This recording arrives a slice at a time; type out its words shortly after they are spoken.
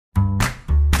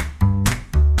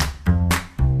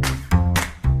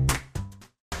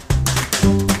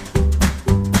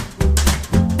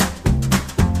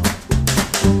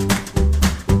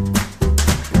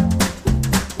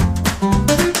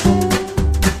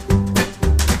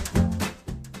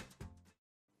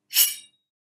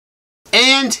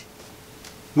And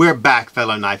we're back,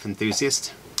 fellow knife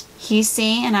enthusiasts. He's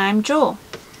Cee and I'm Jul.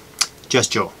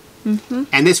 Just Jul.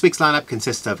 And this week's lineup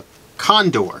consists of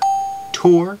Condor,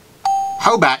 TOOR,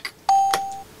 Hoback,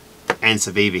 and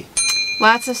Civivi.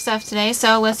 Lots of stuff today,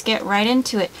 so let's get right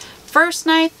into it. First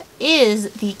knife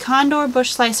is the Condor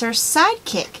Bush Slicer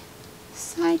Sidekick.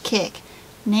 Sidekick,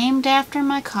 named after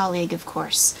my colleague, of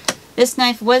course. This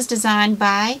knife was designed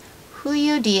by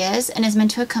Julio Diaz and is meant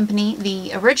to accompany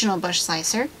the original Bush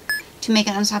Slicer to make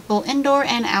an unstoppable indoor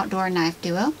and outdoor knife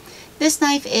duo. This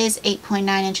knife is 8.9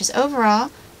 inches overall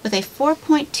with a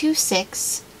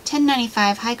 4.26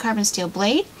 1095 high carbon steel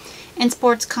blade and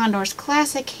sports Condor's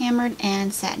classic hammered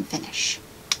and satin finish.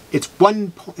 It's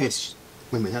wait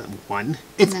a minute, not one.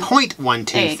 It's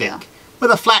 0.12 thick go.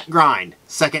 with a flat grind,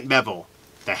 second bevel.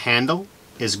 The handle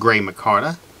is gray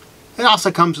micarta. It also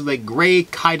comes with a gray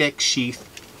Kydex sheath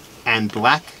and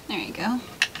black There you go.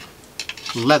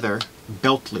 leather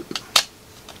belt loop.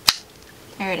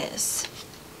 There it is.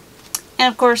 And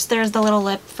of course there's the little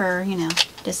lip for, you know,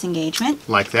 disengagement.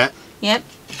 Like that. Yep,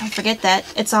 don't forget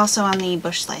that. It's also on the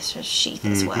Bush Slicer sheath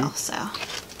as well, so.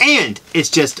 And it's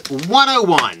just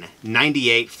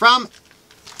 $101.98 from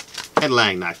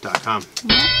AtlanticKnife.com.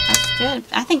 Yeah, that's good.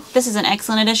 I think this is an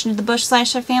excellent addition to the Bush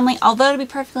Slicer family, although to be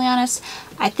perfectly honest,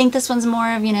 I think this one's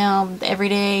more of, you know, the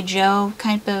everyday Joe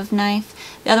kind of knife.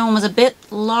 The other one was a bit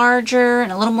larger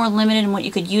and a little more limited in what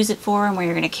you could use it for and where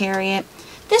you're going to carry it.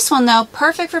 This one though,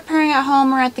 perfect for preparing at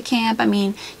home or at the camp. I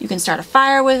mean, you can start a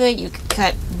fire with it, you can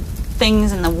cut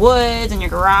things in the woods, in your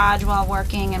garage while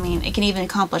working. I mean, it can even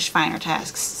accomplish finer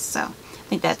tasks. So, I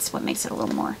think that's what makes it a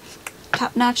little more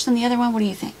top-notch than the other one. What do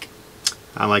you think?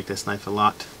 I like this knife a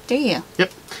lot. Do you?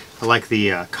 Yep. I like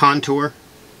the contour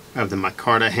of the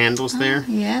micarta handles there.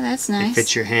 Yeah, that's nice. It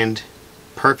fits your hand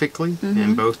perfectly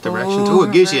in both directions. Oh,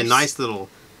 it gives you a nice little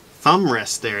thumb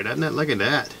rest there, doesn't it? Look at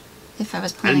that. If I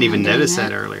was I didn't even notice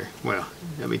that earlier. Well,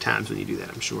 there'll be times when you do that,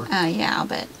 I'm sure. Oh, yeah, I'll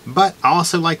bet. But I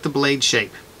also like the blade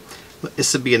shape.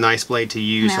 This would be a nice blade to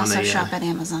use And I on also a shop at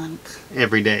Amazon.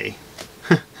 everyday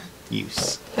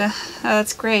use. Oh,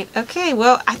 that's great. Okay,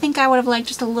 well, I think I would have liked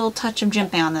just a little touch of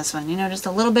jimping on this one. You know, just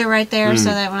a little bit right there so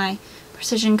that when I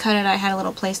precision cut it, I had a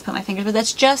little place to put my fingers. But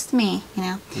that's just me, you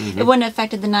know. It wouldn't have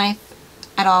affected the knife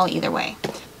at all either way.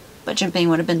 But jimping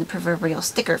would have been the proverbial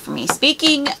sticker for me.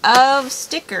 Speaking of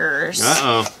stickers,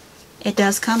 it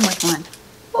does come with one.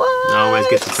 What? I always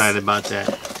get excited about that.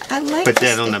 I like Put the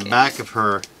that on the stickers. back of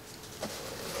her.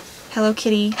 Hello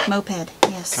Kitty moped,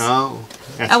 yes. Oh,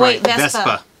 that's Oh wait, right.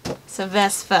 Vespa. It's a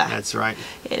Vespa. That's right.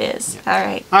 It is. Yeah.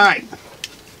 Alright. Alright.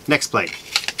 Next blade.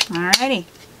 Alrighty.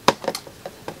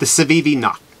 The Civivi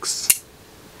Knox.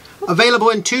 Available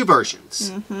in two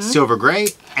versions. Silver gray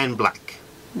and black.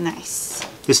 Nice.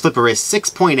 This flipper is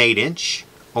 6.8 inch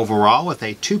overall with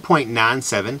a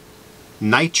 2.97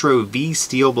 Nitro V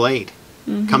steel blade.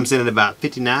 Comes in at about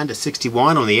 59 to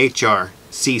 61 on the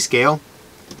HRC scale.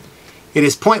 It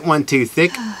is 0.12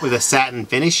 thick with a satin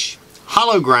finish,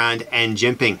 hollow grind, and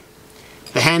jimping.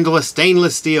 The handle is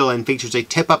stainless steel and features a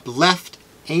tip-up left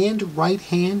and right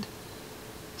hand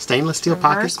stainless steel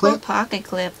pocket clip. Pocket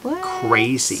clip. What?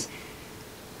 Crazy.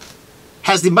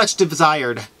 Has the much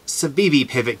desired Civivi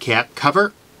pivot cap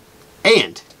cover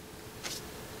and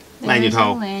lanyard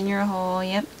hole. Lanyard hole,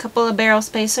 yep. Couple of barrel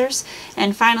spacers.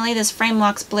 And finally, this frame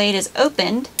locks blade is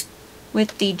opened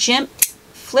with the Jimp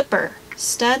flipper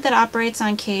stud that operates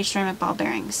on cage ceramic ball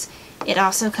bearings. It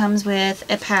also comes with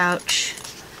a pouch,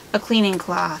 a cleaning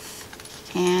cloth,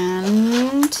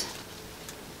 and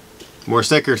more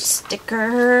stickers.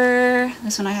 Sticker.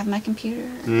 This one I have on my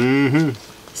computer.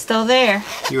 Still there.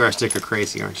 You are sticker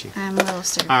crazy, aren't you? I'm a little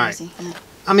sticker All right. crazy. Yeah.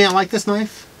 I mean, I like this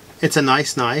knife. It's a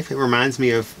nice knife. It reminds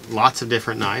me of lots of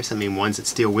different knives. I mean, ones that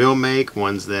Steel Wheel make,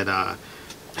 ones that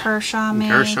Kershaw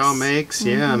makes.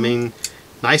 Yeah, I mean,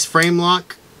 nice frame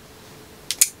lock,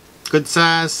 good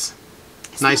size,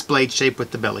 nice blade shape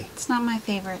with the belly. It's not my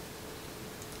favorite.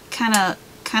 Kind of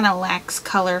lacks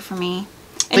color for me.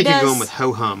 I think you're going with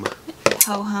ho-hum.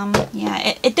 Ho-hum.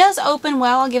 Yeah, it does open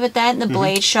well, I'll give it that. And the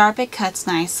blade's sharp, it cuts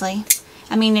nicely.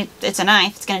 I mean, it's a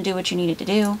knife, it's going to do what you need it to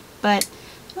do, but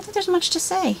I don't think there's much to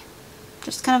say.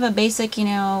 Just kind of a basic, you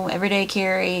know, everyday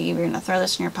carry. You're going to throw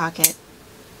this in your pocket,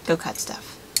 go cut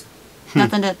stuff.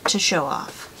 Nothing to show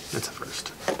off. That's a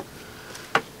first.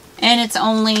 And it's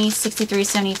only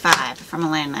 $63.75 from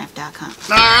AtlanticKnife.com.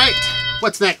 Alright,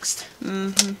 what's next?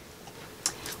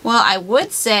 Well, I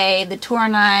would say the TOOR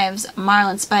Knives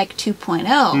Marlin Spike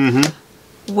 2.0.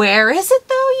 Where is it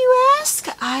though, you ask?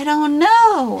 I don't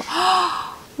know.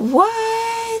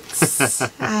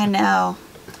 What? I know.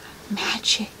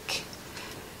 Magic.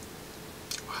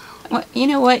 Wow. What, you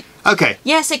know what? Okay.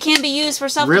 Yes, it can be used for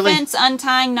self-defense,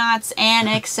 untying knots, and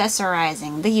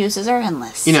accessorizing. The uses are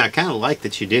endless. You know, I kind of like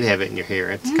that you did have it in your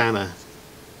hair. It's kind of,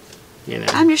 you know.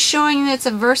 I'm just showing you it's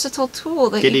a versatile tool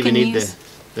that you can use.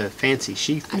 The fancy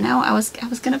sheath. I know. I was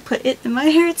gonna put it in my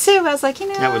hair too. I was like, you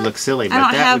know, that would look silly,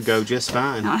 but that would go just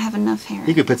fine. I don't have enough hair.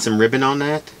 You could put some ribbon on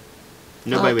that.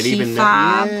 Nobody would even know.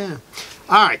 Yeah.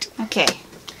 All right. Okay.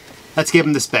 Let's give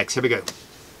them the specs. Here we go.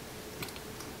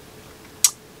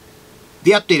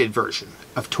 The updated version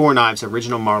of TOOR Knife's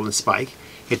original Marlin spike.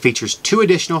 It features 2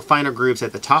 additional finer grooves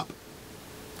at the top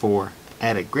for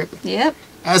added grip. Yep.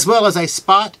 As well as a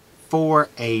spot for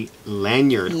a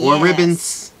lanyard or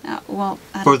ribbons. Well,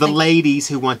 for the ladies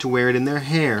who want to wear it in their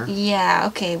hair. Yeah,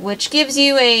 okay, which gives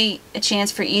you a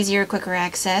chance for easier, quicker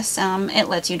access. It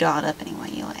lets you doll it up any way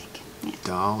you like. Yeah.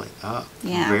 Doll it up.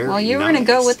 Yeah, very well, you were nice. going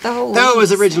to go with the whole... Though it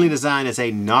was originally designed as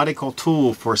a nautical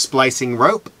tool for splicing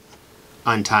rope,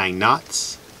 untying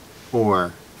knots,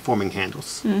 or forming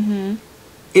handles. Mm-hmm.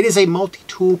 It is a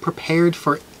multi-tool prepared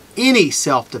for any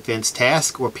self-defense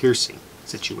task or piercing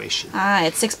situation.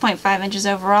 It's 6.5 inches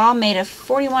overall, made of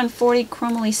 4140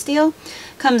 chromoly steel.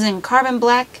 Comes in carbon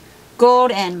black,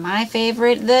 gold, and my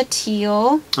favorite, the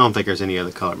teal. I don't think there's any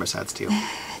other color besides teal.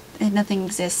 Nothing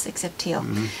exists except teal.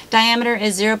 Diameter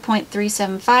is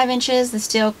 0.375 inches. The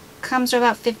steel comes to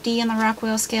about 50 on the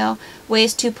Rockwell scale.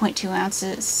 Weighs 2.2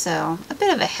 ounces, so a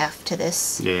bit of a heft to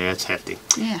this. Yeah, it's hefty.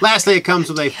 Yeah. Lastly, it comes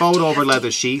with a fold-over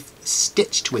leather sheath,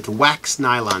 stitched with wax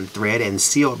nylon thread and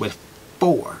sealed with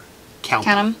 4 count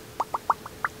 'em,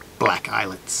 black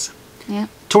eyelets. Yeah.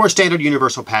 TOOR standard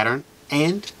universal pattern,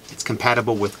 and it's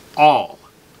compatible with all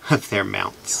of their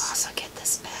mounts. You also get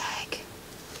this bag.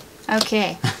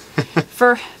 Okay.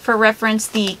 For reference,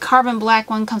 the carbon black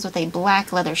one comes with a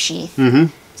black leather sheath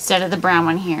instead of the brown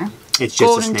one here. It's just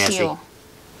Golden as nasty. teal.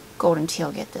 Golden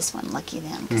teal get this one. Lucky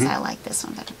them, because I like this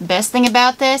one better. Best thing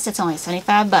about this, it's only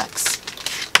 $75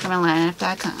 from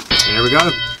AtlanticKnife.com. There we go.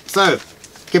 So,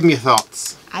 give me your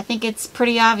thoughts. I think it's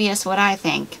pretty obvious what I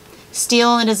think.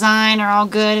 Steel and design are all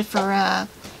good for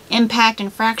impact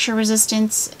and fracture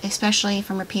resistance, especially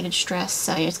from repeated stress.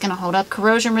 So it's going to hold up.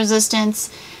 Corrosion resistance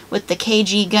with the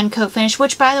KG gun coat finish,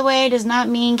 which, by the way, does not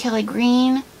mean Kelly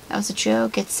Green. That was a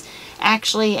joke. It's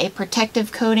actually a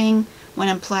protective coating. When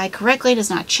applied correctly, does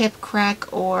not chip,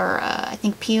 crack, or I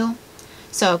think peel.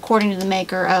 So according to the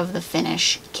maker of the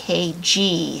finish,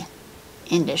 KG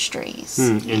Industries.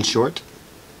 In short?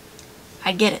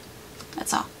 I'd get it.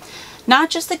 That's all. Not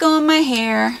just to go in my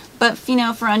hair, but, you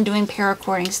know, for undoing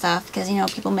paracording stuff. Because, you know,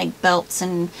 people make belts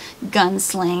and gun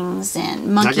slings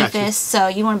and monkey fists. So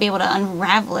you want to be able to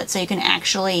unravel it so you can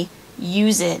actually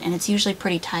use it. And it's usually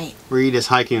pretty tight. Were you just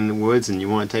hiking in the woods and you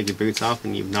want to take your boots off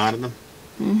and you've knotted them?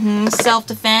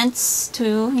 Self-defense,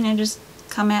 too. You know, just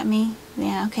come at me.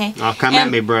 Yeah, okay. Oh, come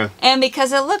at me, bro. And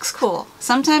because it looks cool.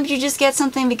 Sometimes you just get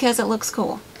something because it looks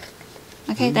cool.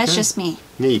 Okay, that's just me.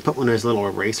 Yeah, you put one of those little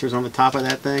erasers on the top of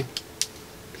that thing.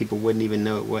 People wouldn't even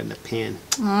know it wasn't a pen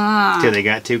until they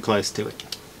got too close to it.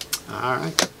 All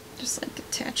right. Just like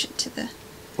attach it to the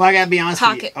well, I gotta be honest with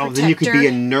you. pocket Oh, then you could protector.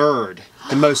 be a nerd,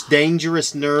 the most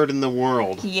dangerous nerd in the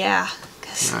world. Yeah.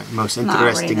 All right, most I'm not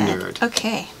interesting ready to- nerd.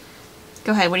 Okay.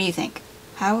 Go ahead. What do you think?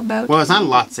 How about? Well, there's not a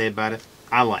lot to say about it.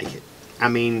 I like it. I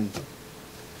mean,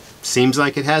 seems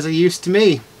like it has a use to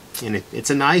me, and if it's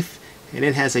a knife and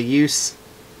it has a use,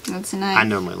 It's a knife. I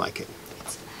normally like it.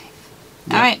 It's a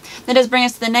knife. All right. That does bring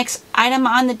us to the next item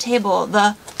on the table: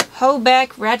 the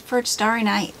Hobeck Radford Starry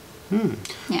Night.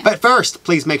 Yeah. But first,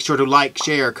 please make sure to like,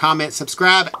 share, comment,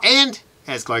 subscribe, and,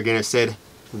 as Clark Guinness said,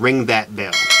 ring that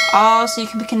bell. So you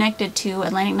can be connected to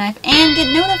Atlantic Knife and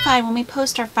get notified when we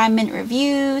post our 5-minute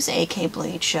reviews, AK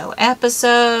Blade Show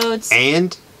episodes.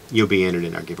 And you'll be entered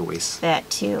in our giveaways. That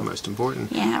too. Most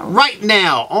important. Yeah. Right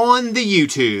now on the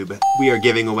YouTube, we are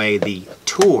giving away the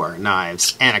TOOR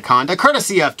Knives Anaconda,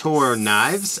 courtesy of TOOR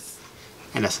Knives,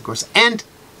 and us, of course, and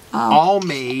all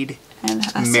made And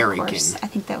us, American. of course. I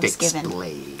think that was fixed given.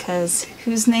 blade. Because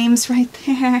whose name's right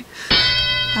there?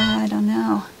 I don't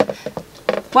know.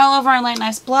 While over on Atlantic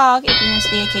Knife's blog, if you answer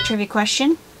the AK trivia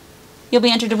question, you'll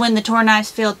be entered to win the TOOR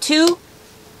Knives Field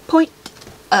 2.0.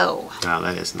 Oh,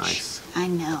 that is nice. I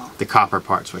know. The copper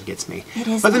part's what gets me. It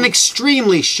is But an nice.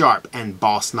 extremely sharp and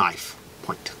boss knife.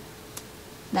 Point.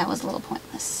 That was a little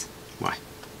pointless. Why?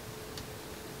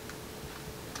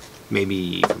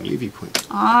 Maybe from your viewpoint.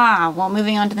 Well,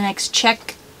 moving on to the next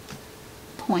check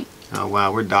point. Oh,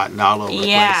 wow, we're dotting all over the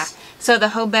Yeah. place. So the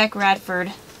Hobeck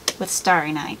Radford with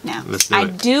Starry Night. Now, Let's do I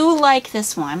it. do like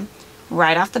this one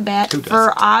right off the bat Who for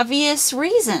doesn't? obvious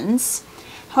reasons.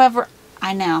 However,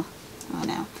 I know.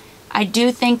 I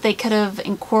do think they could have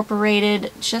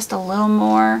incorporated just a little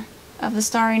more of the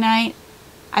Starry Night.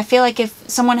 I feel like if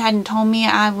someone hadn't told me,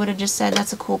 I would have just said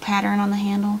that's a cool pattern on the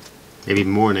handle. Maybe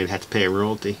more and they'd have to pay a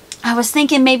royalty. I was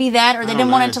thinking maybe that, or they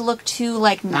didn't want it to look too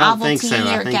like novelty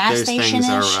or gas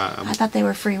station-ish. I thought they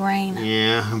were free reign.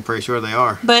 Yeah, I'm pretty sure they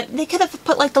are. But they could have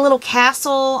put like the little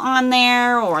castle on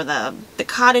there, or the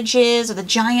cottages, or the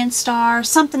giant star,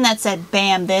 something that said,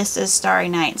 "Bam, this is Starry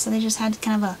Night." So they just had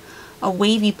kind of a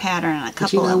wavy pattern on a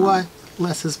couple of them. But you know what?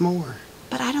 Less is more.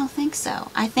 But I don't think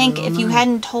so. I think if you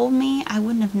hadn't told me, I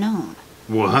wouldn't have known.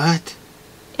 What?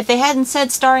 If they hadn't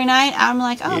said Starry Night, I'm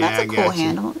like, oh, yeah, that's a cool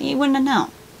handle. You wouldn't have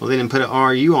known. Well, they didn't put an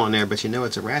RU on there, but you know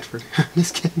it's a Radford.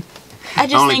 Just kidding.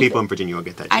 Only people in Virginia will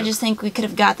get that joke. I just think we could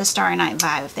have got the Starry Night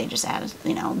vibe if they just added,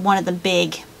 you know, one of the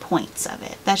big points of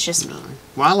it. That's just me.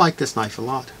 Well, I like this knife a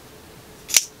lot.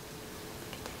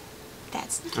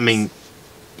 That's nice. I mean,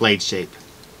 blade shape.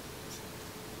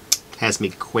 Has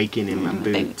me quaking in my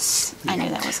boots. I knew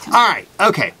that was coming. All right,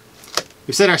 okay.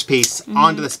 We've said our piece.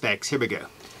 On to the specs. Here we go.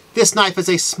 This knife is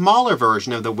a smaller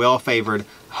version of the well-favored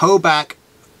Hoback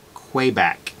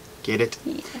Quayback. Get it?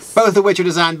 Yes. Both of which are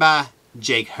designed by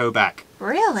Jake Hoback.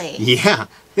 Really? Yeah.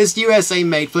 This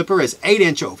USA-made flipper is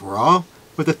 8-inch overall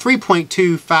with a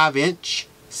 3.25-inch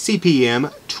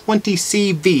CPM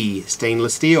 20CV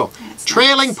stainless steel. That's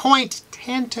trailing nice. point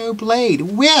Tanto blade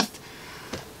with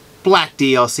black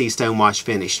DLC stonewash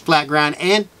finish, flat grind,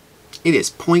 and it is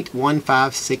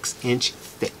 0.156-inch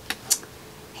thick.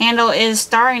 Handle is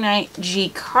Starry Night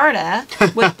G-Carta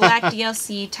with black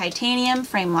DLC titanium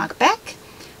frame lock back.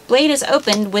 Blade is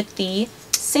opened with the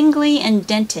singly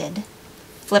indented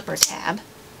flipper tab.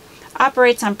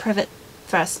 Operates on privet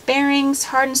thrust bearings,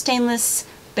 hardened stainless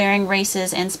bearing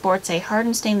races, and sports a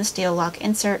hardened stainless steel lock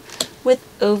insert with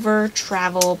over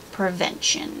travel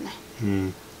prevention.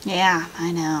 Yeah,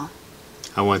 I know.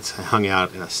 I once hung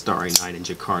out in a Starry Night in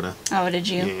Jakarta. Oh, did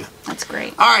you? Yeah. That's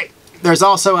great. All right. There's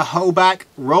also a Hoback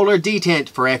roller detent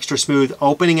for extra smooth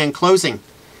opening and closing.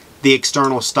 The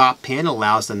external stop pin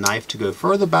allows the knife to go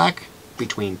further back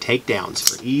between takedowns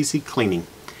for easy cleaning.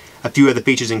 A few of the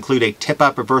features include a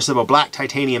tip-up reversible black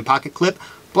titanium pocket clip,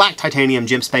 black titanium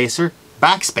gem spacer,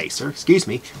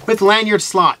 with lanyard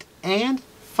slot. And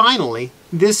finally,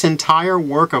 this entire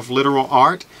work of literal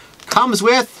art comes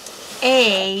with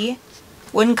a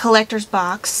wooden collector's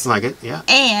box. Like it, yeah.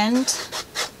 And,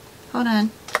 hold on.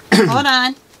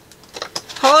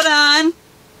 Hold on.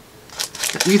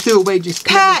 You threw away just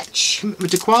patch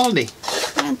commitment to quality.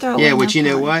 I didn't throw away Yeah, which you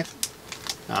know one.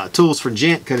 what? Tools for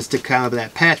Gent could have stuck kind of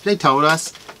that patch. They told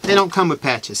us they don't come with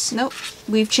patches. Nope,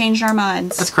 we've changed our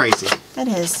minds. That's crazy. That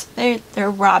is. They're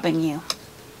robbing you.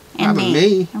 And Robbing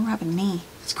me? They're robbing me.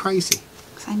 It's crazy.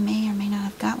 Because I may or may not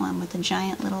have got one with a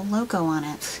giant little logo on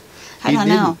it. I You don't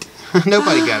know.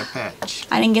 Nobody got a patch.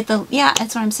 I didn't get the... Yeah,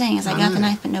 that's what I'm saying, is I got the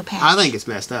knife but no patch. I think it's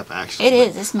messed up, actually. It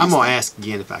is. It's messed I'm going up. to ask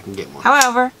again if I can get one.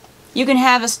 However, you can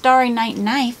have a Starry Night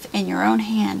knife in your own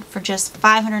hand for just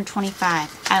 $525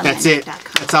 at That's it.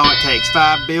 AtlanticKnife.com. That's all it takes.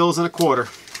 5 bills and a quarter.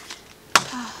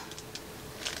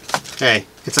 Hey,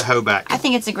 it's a Hoback. I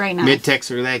think it's a great knife.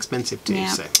 Mid-techs are that expensive too. Yeah,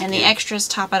 So, and the yeah. extras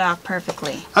top it off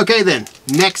perfectly. Okay then,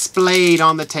 next blade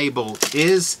on the table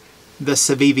is the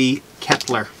Civivi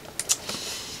Kepler.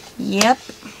 Yep.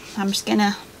 I'm just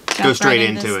gonna Go straight right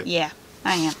into it. Yeah,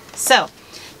 I am. So,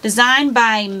 designed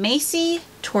by Macy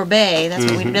Torbay. That's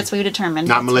what we determined.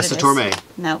 Not That's Melissa what it is.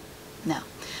 Torme. No.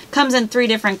 Comes in 3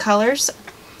 different colors.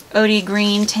 OD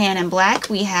green, tan, and black.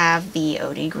 We have the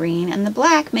OD green and the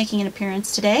black making an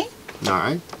appearance today. All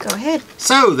right. Go ahead.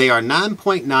 So they are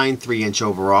 9.93-inch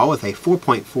overall with a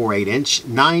 4.48-inch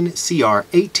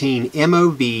 9CR18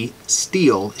 MOV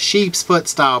steel sheep's foot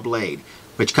style blade,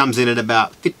 which comes in at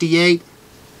about 58,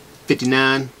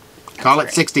 59, call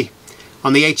it 60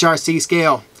 on the HRC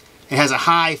scale. It has a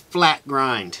high flat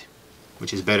grind,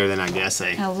 which is better than I guess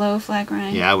A low flat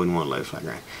grind. Yeah, I wouldn't want a low flat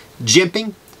grind.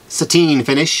 Jimping, sateen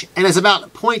finish, and is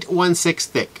about 0.16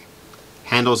 thick.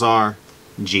 Handles are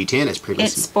G10 as It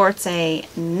previously. sports a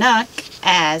knuck,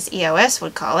 as EOS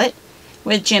would call it,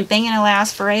 with jimping and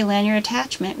allows for a lanyard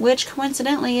attachment, which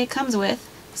coincidentally it comes with.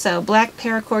 So black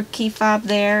paracord key fob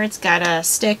there. It's got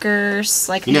stickers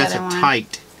like You the know, it's other a one.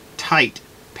 tight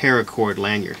paracord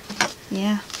lanyard.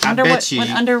 Yeah. I bet you-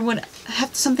 would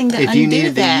have something to If undo you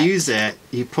needed that. to use that,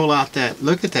 you pull out that.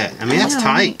 Look at that. I mean, that's know,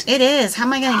 tight. It is. How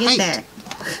am I going to get Tight. there?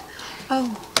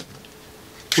 Oh.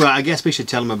 Well, I guess we should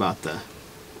tell them about the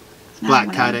no, black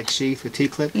whatever. Kydex sheath with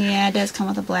T-clip. Yeah, it does come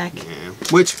with a black. Yeah.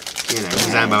 Which, you know,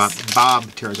 designed by is. Bob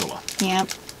Terzola. Yep.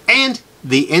 And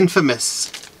the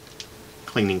infamous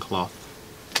cleaning cloth.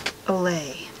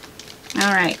 Olay.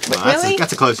 All right. Well, Really?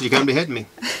 that's the closest you come to hitting me.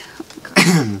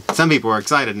 Some people are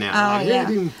excited now. Oh, Like,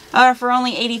 yeah. Or for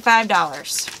only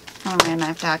 $85 on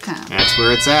RandKnife.com. That's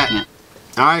where it's at. Yeah.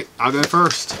 All right, I'll go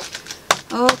first.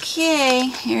 Okay,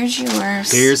 here's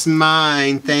yours. Here's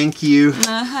mine. Thank you.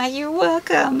 You're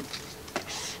welcome.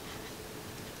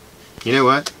 You know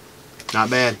what? Not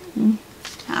bad.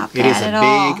 Not It bad is at a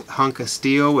all. big hunk of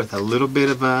steel with a little bit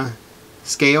of a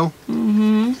scale.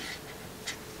 Mm-hmm.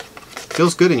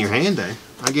 Feels good in your hand, though.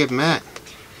 I'll give him that.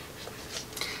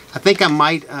 I think I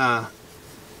might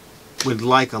would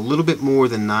like a little bit more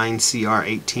than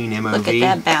 9CR18 MOV. Look at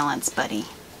that balance, buddy.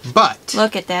 But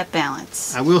Look at that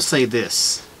balance. I will say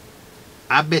this.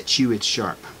 I bet you it's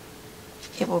sharp.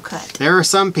 It will cut. There are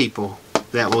some people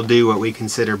that will do what we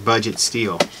consider budget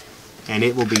steel, and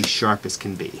it will be sharp as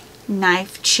can be.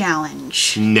 Knife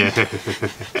challenge. No.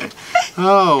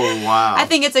 Oh, wow. I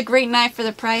think it's a great knife for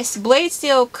the price. Blade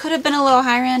steel could have been a little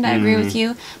higher end. I agree with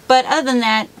you. But other than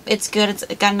that, it's good. It's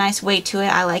got a nice weight to it.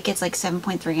 I like it. It's like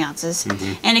 7.3 ounces.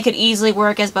 And it could easily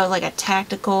work as both like a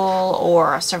tactical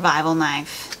or a survival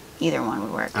knife. Either one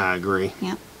would work. I agree.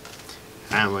 Yep.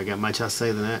 I don't really got much else to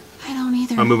say than that. I don't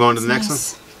either. I'll move on to the It's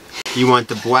next one. You want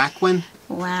the black one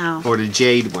Wow. or the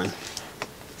jade one?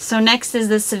 So next is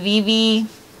the Civivi.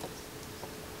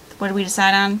 What did we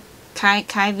decide on?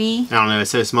 Civivi? I don't know. It's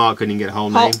so small I couldn't even get a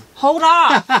whole name. Hold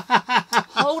off.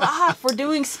 Hold off. We're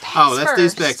doing specs Oh, let's do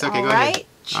first, specs. Okay, all go ahead. right?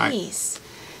 All right. Jeez.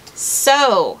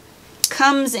 So,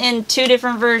 comes in 2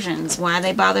 different versions. Why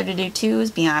they bother to do 2 is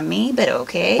beyond me, but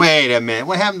okay. Wait a minute.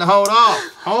 What happened to hold off?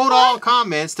 Hold all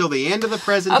comments till the end of the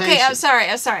presentation. Okay, I'm sorry.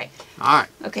 All right.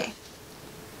 Okay.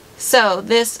 So,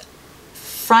 this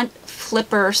front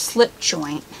flipper slip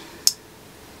joint.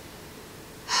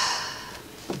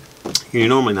 You're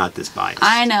normally not this biased.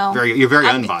 I know. You're very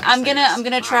unbiased. I'm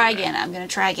gonna try All right. again. I'm gonna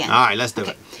try again. All right, let's do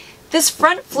Okay. it. This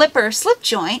front flipper slip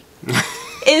joint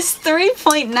is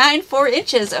 3.94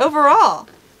 inches overall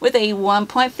with a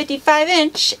 1.55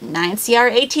 inch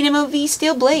 9CR18 MOV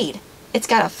steel blade. It's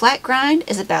got a flat grind,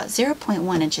 is about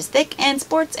 0.1 inches thick, and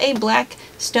sports a black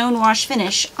stonewash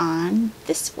finish on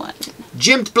this one.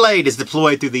 Jimped blade is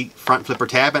deployed through the front flipper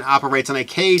tab and operates on a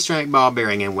K-ceramic ball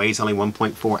bearing and weighs only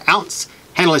 1.4 ounce.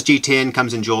 Handle is G10,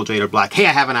 comes in jewel, jade, or black. Hey, I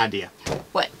have an idea.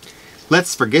 What?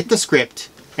 Let's forget the script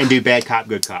and do bad cop,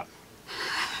 good cop.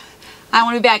 I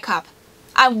want to be bad cop.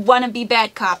 I want to be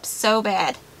bad cop so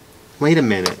bad. Wait a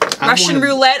minute. Russian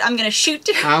roulette, I'm going to shoot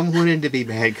you. I wanted to be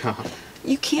bad cop.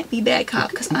 You can't be bad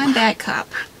cop because I'm bad cop.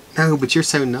 No, but you're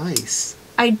so nice.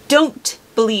 I don't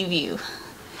believe you.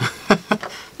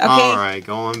 Okay. All right,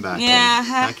 going back.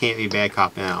 Yeah. I can't be bad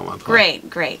cop now. On my part.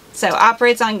 Great. So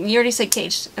operates on. You already said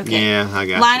cage. Okay. Yeah, I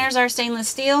got Liners are stainless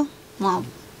steel. Well,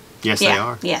 Yes, yeah. they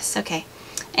are. Yes. Okay.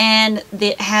 And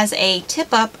it has a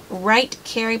tip-up right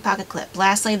carry pocket clip.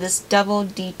 Lastly, this double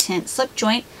detent slip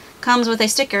joint comes with a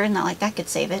sticker. Not like that could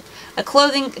save it. A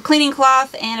cleaning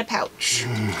cloth and a pouch.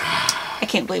 I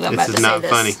can't believe I'm about to say this. This is not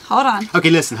funny. Hold on. Okay,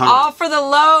 listen. Hold All on. for the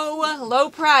low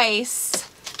price.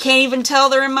 Can't even tell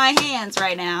they're in my hands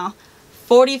right now.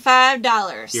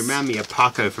 $45. You remind me of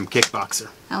Paco from Kickboxer.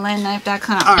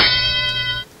 AtlanticKnife.com. All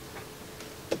right.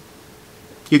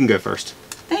 You can go first.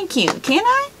 Thank you. Can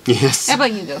I? Yes. How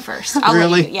about you go first? I'll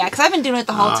Really? let you. Yeah, because I've been doing it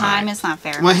the whole All time. right. It's not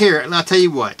fair. Well, here, I'll tell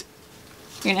you what.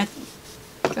 You're gonna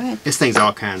go ahead. This thing's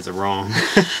all kinds of wrong.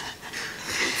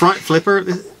 Front flipper,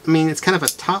 I mean, it's kind of a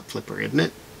top flipper, isn't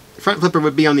it? Front flipper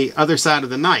would be on the other side of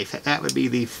the knife. That would be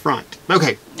the front.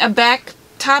 Okay. A back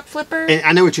top flipper. And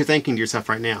I know what you're thinking to yourself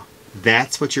right now.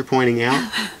 That's what you're pointing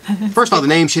out? First of all, the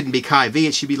name shouldn't be Kai V.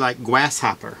 It should be like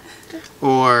Grasshopper.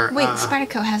 Or... Wait,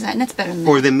 Spyderco has that, and that's better than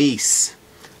or that. the Mies.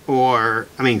 Or,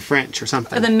 I mean, French or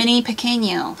something. Or the mini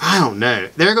pequeño. I don't know.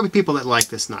 There are going to be people that like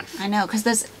this knife. I know, because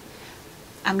this...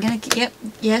 I'm going to... Yep.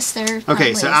 Yes, there Okay,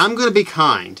 probably so is. I'm going to be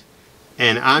kind.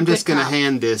 And I'm just Good going to cop.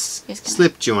 hand this He's gonna-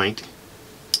 slip joint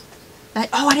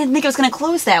Oh, I didn't think it was going to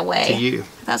close that way. to you. I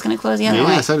thought it was going to close the other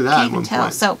way. Yeah, so did I Can't at even one tell.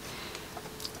 point. So,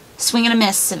 swing and a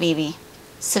miss, Civivi.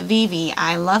 Civivi,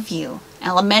 I love you.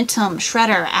 Elementum,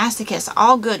 Shredder, Asticus,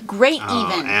 all good. Great Oh,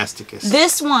 even. Asticus.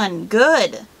 This one,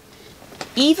 good.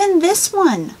 Even this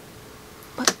one.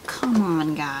 But come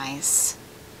on, guys.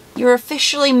 You're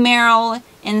officially Merrill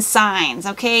in signs,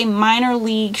 okay? Minor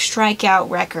league strikeout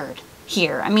record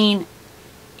here. I mean,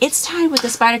 it's tied with the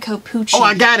Spyderco Poochie. Oh,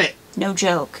 I got it. No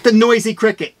joke. The noisy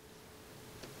cricket.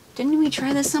 Didn't we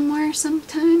try this somewhere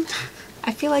sometime?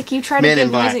 I feel like you tried Men to in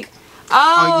give Black. music.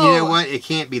 Oh, Oh, you know what? It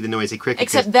can't be the noisy cricket.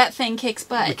 Except that thing kicks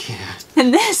butt. it can't.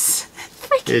 And this,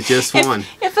 freaking, It just won.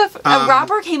 If a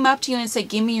robber came up to you and said,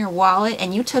 "Give me your wallet,"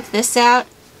 and you took this out,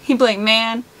 he'd be like,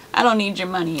 "Man, I don't need your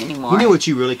money anymore." You know what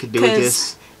you really could do with 'Cause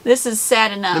this? This is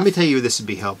sad enough. Let me tell you this would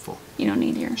be helpful. You don't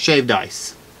need your... Shaved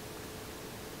ice.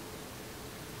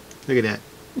 Look at that.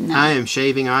 No. I am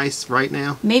shaving ice right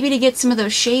now. Maybe to get some of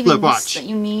those shavings Look, watch. that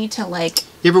you need to, like...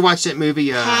 You ever watch that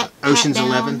movie, pat Ocean's down?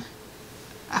 11?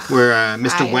 Where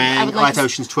Mr. Wang... Like that's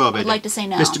Ocean's 12, I would like to say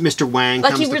no. Mr. Wang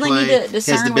like comes you really to play. need to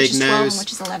discern he has the which big is 12 nose. and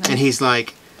which is 11. And he's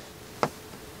like...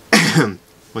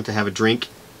 want to have a drink.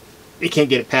 He can't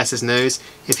get it past his nose.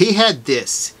 If he had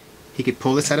this, he could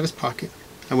pull this out of his pocket.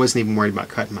 I wasn't even worried about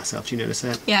cutting myself. Did you notice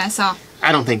that? Yeah, I saw.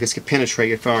 I don't think this could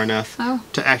penetrate it far enough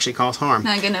to actually cause harm.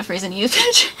 Not good enough reason to use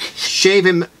penetrate. Shave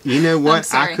him. You know what? I'm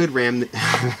sorry. I could ram the...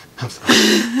 I'm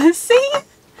sorry. See?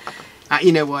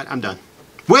 You know what? I'm done.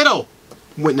 Whittle!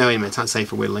 No, wait a minute. It's not safe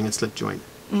for whittling. It's slip joint.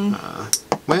 Well,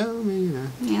 I mean, you know.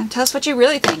 Yeah, tell us what you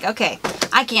really think. Okay.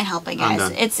 I can't help it, guys. I'm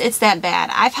done. It's that bad.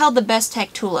 I've held the best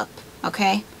tech tulip,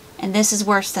 okay? And this is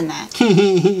worse than that.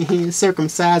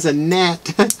 Circumcise a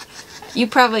gnat. You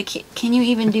probably can you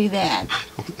even do that?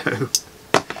 I don't know.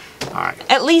 Alright.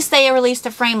 At least they released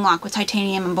a frame lock with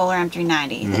titanium and Bowler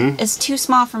M390. It's too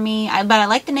small for me, but I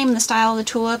like the name and the style of the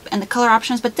tulip and the color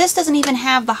options, but this doesn't even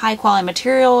have the high quality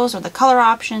materials or the color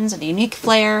options or the unique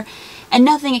flair, and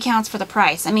nothing accounts for the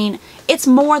price. I mean, it's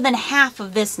more than half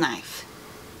of this knife.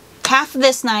 Half of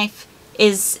this knife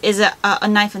is a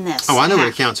knife in this. Oh, I know what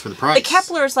accounts for the price. The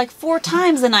Kepler is like 4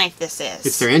 times the knife this is.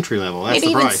 It's their entry level. That's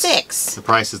maybe the price. even 6. The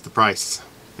price is the price.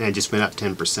 And it just went up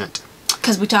 10%.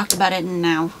 Because we talked about it and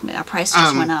now our price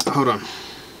just went up. Hold on.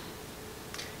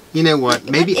 You know what?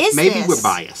 Maybe this? we're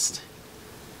biased.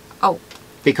 Oh.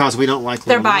 Because we don't like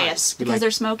They're little biased knives. We because like- they're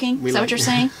smoking? we Is that like- what you're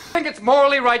saying? I think it's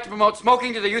morally right to promote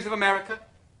smoking to the youth of America.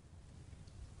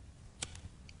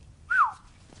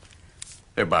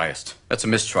 They're biased. That's a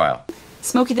mistrial.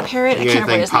 Smokey the Parrot? I You can't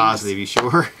remember anything his name. positive, you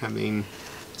sure? I mean...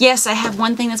 Yes, I have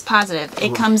one thing that's positive.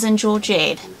 It comes in jewel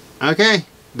jade. Okay.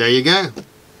 There you go.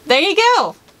 There you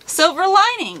go. Silver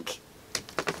lining.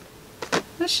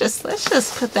 Let's just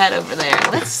put that over there.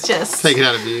 Let's just Take it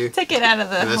out of view. take it out of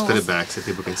the And let's put holes. it back so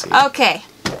people can see it. Okay.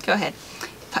 Go ahead.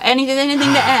 Anything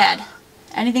to add?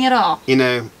 Anything at all? You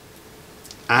know,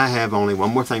 I have only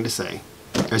one more thing to say.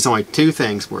 There's only 2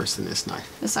 things worse than this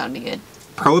knife. This ought to be good.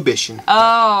 Prohibition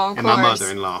Oh, of and course. my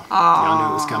mother-in-law. Oh, Y'all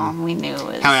knew it was coming. we knew it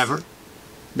was. However,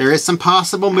 there is some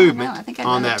possible I don't know. movement I think I'd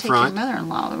on rather that take front. Your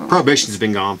mother-in-law. Prohibition's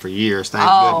been gone for years, thank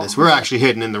Oh, goodness. We're good. actually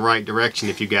heading in the right direction,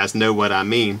 if you guys know what I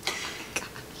mean.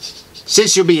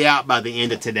 Says she'll be out by the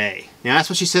end of today. Now, that's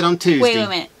what she said on Tuesday. Wait a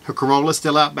minute. Her Corolla's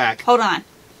still out back. Hold on.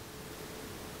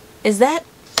 Is that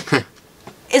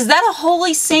a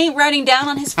holy saint riding down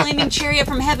on his flaming chariot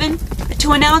from heaven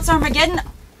to announce Armageddon?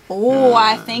 Oh,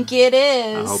 I think it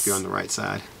is. I hope you're on the right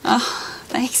side. Oh,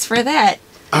 thanks for that.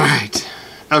 All right.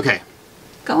 Okay.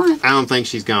 Go on. I don't think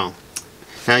she's gone.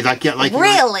 Like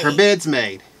Really? her bed's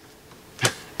made.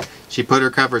 She put her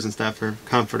covers and stuff, her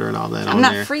comforter and all that on I'm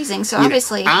not there. freezing, so You know,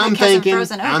 obviously my cousin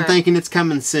frozen over. I'm thinking it's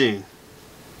coming soon.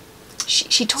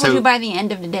 She told So- you by the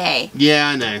end of the day. Yeah,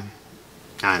 I know.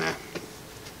 I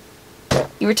know.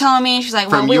 You were telling me, and she's like,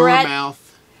 From well, we your were at... mouth.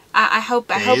 I hope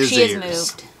to she his has ears.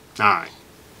 moved. All right.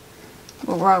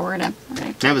 Well, we're gonna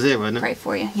That was it, wasn't it? pray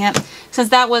for you. Yep. Since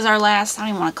that was our last, I don't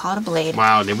even want to call it a blade.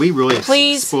 Wow, did we really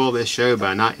Please. spoil this show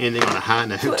by not ending on a high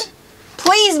note?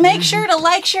 Please make sure to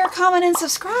like, share, comment, and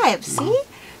subscribe. See?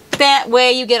 That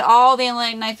way you get all the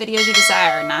Atlantic Knife videos you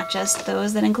desire, not just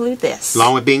those that include this.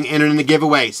 Along with being entered in the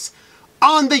giveaways.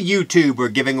 On the YouTube, we're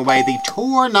giving away the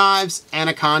TOOR Knives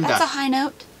Anaconda. That's a high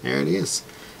note. There it is.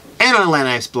 And on Atlantic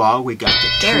Knife's blog, we got the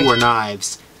Very. TOOR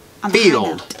Knives On the high Field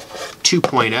note.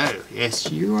 2.0.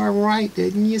 Yes, you are right,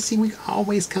 didn't you? See, we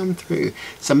always come through.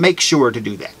 So make sure to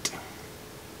do that.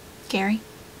 Gary,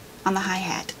 on the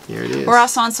hi-hat. Here it is. We're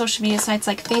also on social media sites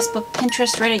like Facebook,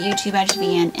 Pinterest, Reddit, YouTube, IGTV,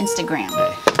 and Instagram.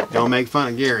 Hey, don't make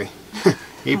fun of Gary.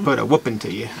 He put a whooping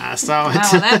to you. I saw it.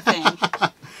 Oh, that thing.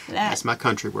 That's my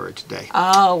country word today.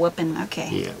 Oh, whooping. Okay.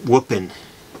 Yeah, whooping.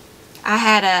 I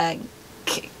had a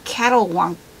cattle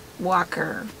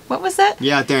walker. What was that?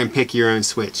 You out there and pick your own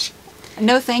switch.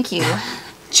 No, thank you.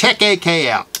 Check AK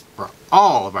out for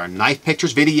all of our knife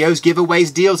pictures, videos,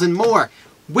 giveaways, deals, and more.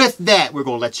 With that, we're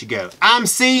going to let you go. I'm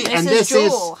C, and this Jul.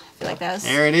 is... I feel like that was...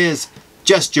 There it is.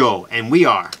 Just Jul, and we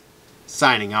are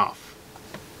signing off.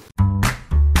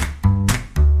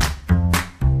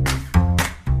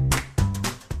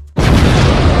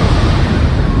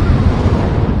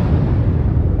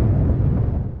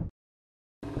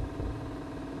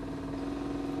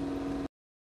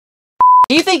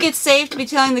 Do you think it's safe to be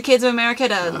telling the kids of America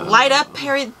to light up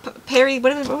Perry,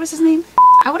 what was his name?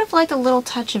 I would have liked a little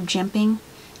touch of jimping.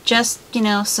 Just, you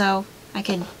know, so I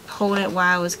could hold it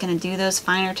while I was going to do those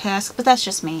finer tasks. But that's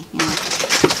just me, you know.